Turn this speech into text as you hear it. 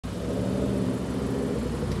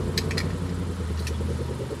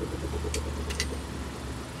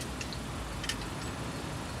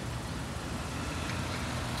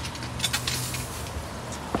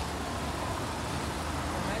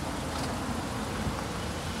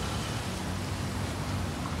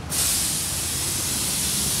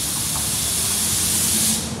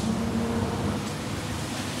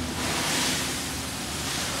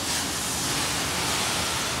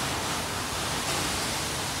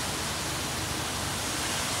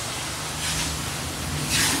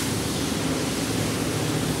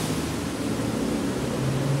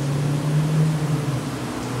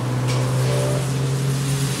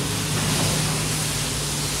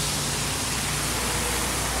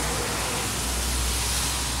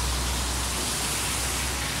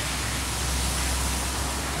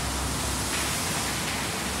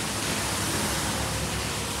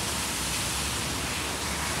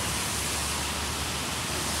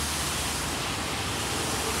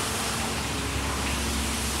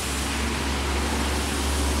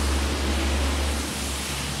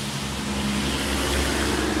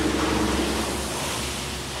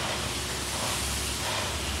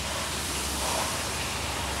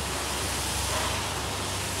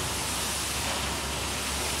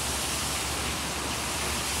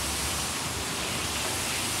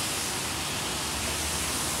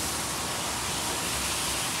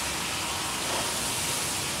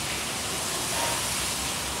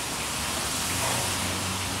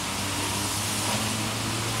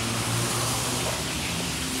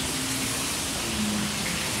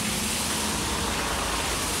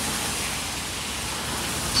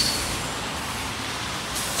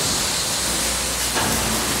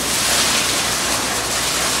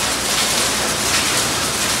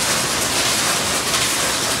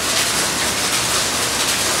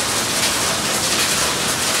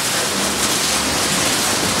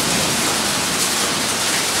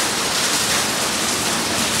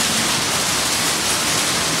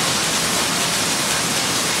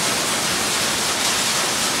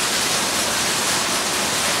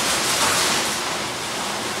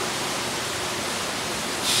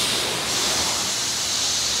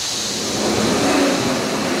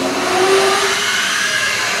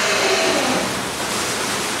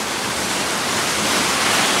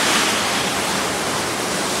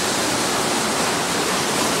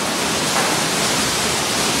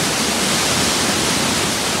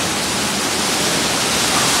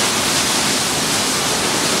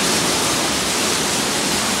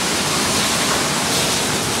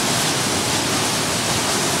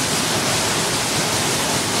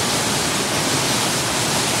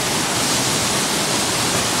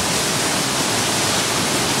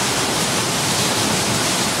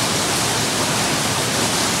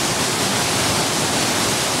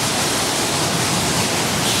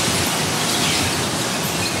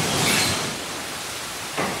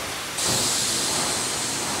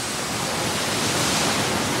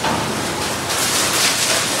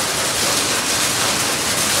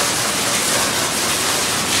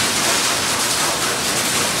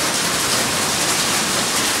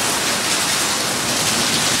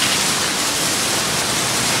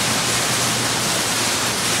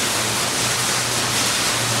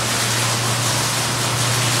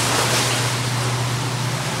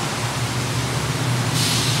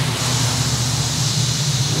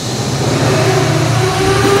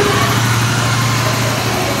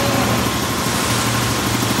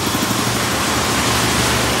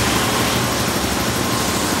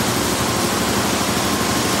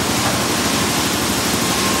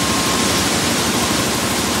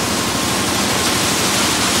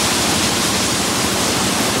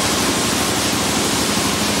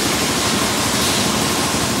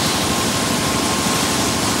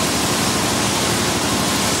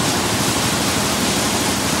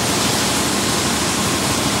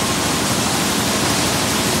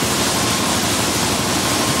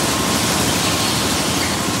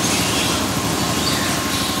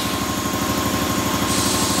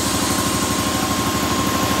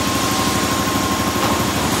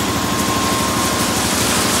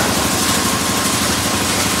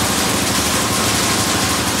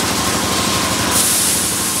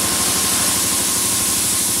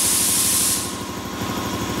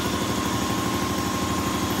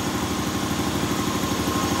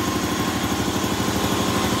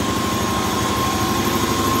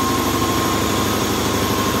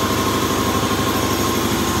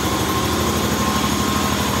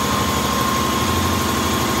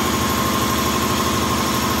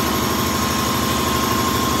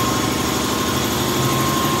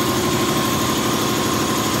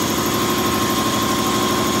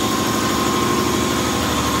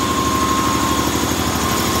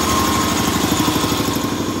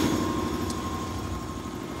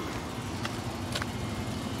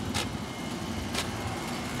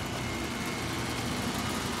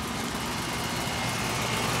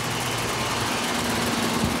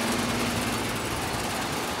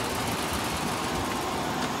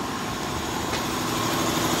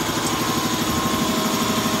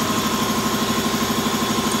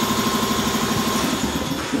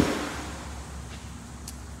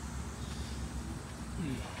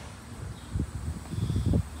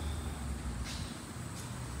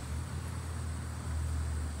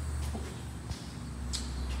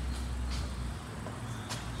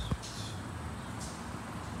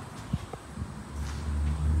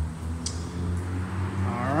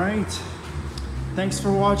Thanks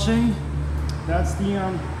for watching. That's the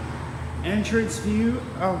entrance view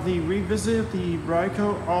of the revisit of the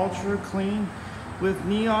Ryko Ultraclean with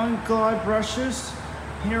neon glide brushes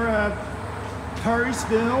here at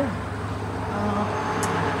Perrysville.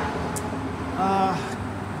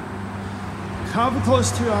 Kind of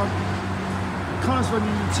close to Connersville,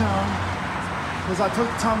 Union Town, because I took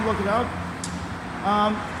the time to look it up.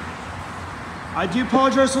 I do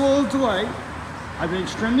apologize for a little delay. I've been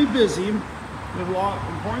extremely busy with a lot of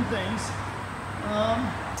important things,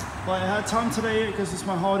 but I had time today because it's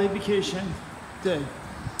my holiday vacation day.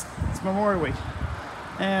 It's Memorial Week,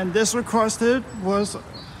 and this requested was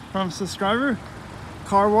from a subscriber,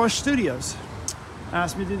 Car Wash Studios.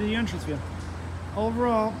 Asked me to do the entrance view.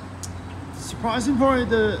 Overall, surprising part of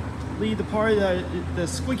the part that the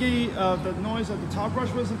squeaky, the noise of the top brush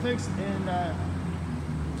wasn't fixed, and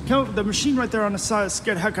the machine right there on the side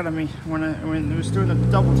scared the heck out of me when it was doing the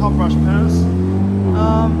double top brush pass.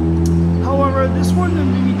 However, this one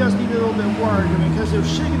maybe does need a little bit of work, because it was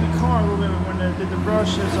shaking the car a little bit when they did the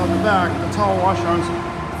brushes on the back, the tall wash arms.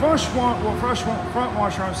 Front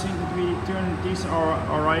wash arms seem to be doing decent,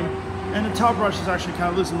 all right, and the top brush is actually kind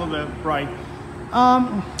of losing a little bit bright.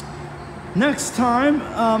 Next time,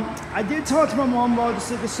 I did talk to my mom about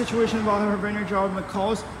the situation about her veterinary job and the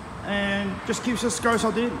calls, and just keep subscribed. So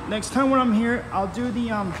I'll do it next time when I'm here. I'll do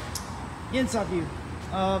the inside view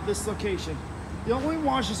of this location. The only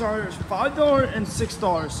washes are $5 and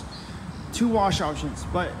 $6, 2 wash options,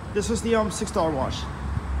 but this was the $6 wash.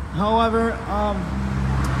 However,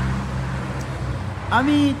 I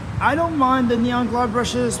mean, I don't mind the neon glide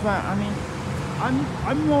brushes, but I mean,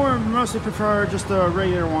 I'm mostly prefer just the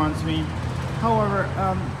regular ones. I mean, however,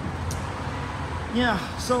 yeah,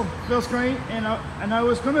 so feels great, and I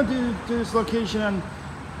was gonna do this location on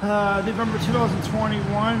November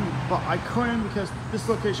 2021, but I couldn't because this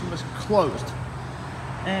location was closed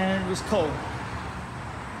and it was cold.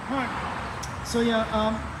 All right, so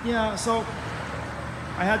yeah, so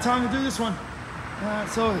I had time to do this one.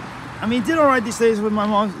 So I mean, did all right these days with my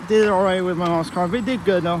mom. Did all right with my mom's car. We did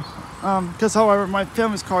good though, because however, my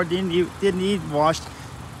family's car didn't need washed,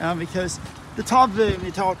 because the top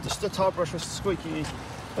brush was squeaky,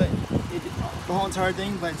 but the whole entire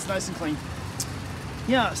thing, but it's nice and clean.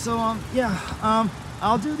 Yeah, so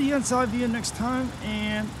I'll do the inside view next time,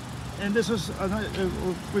 and this was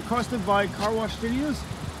requested by Car Wash Studios.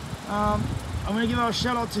 I'm gonna give a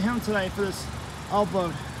shout out to him today for this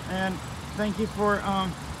upload, and thank you for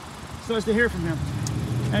so nice to hear from him.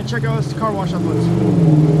 And check out his car wash uploads.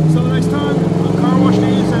 So next time, Car Wash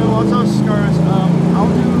Studios and lots of scars, I'll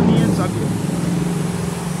do the inside view.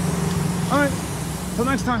 Alright, till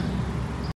next time.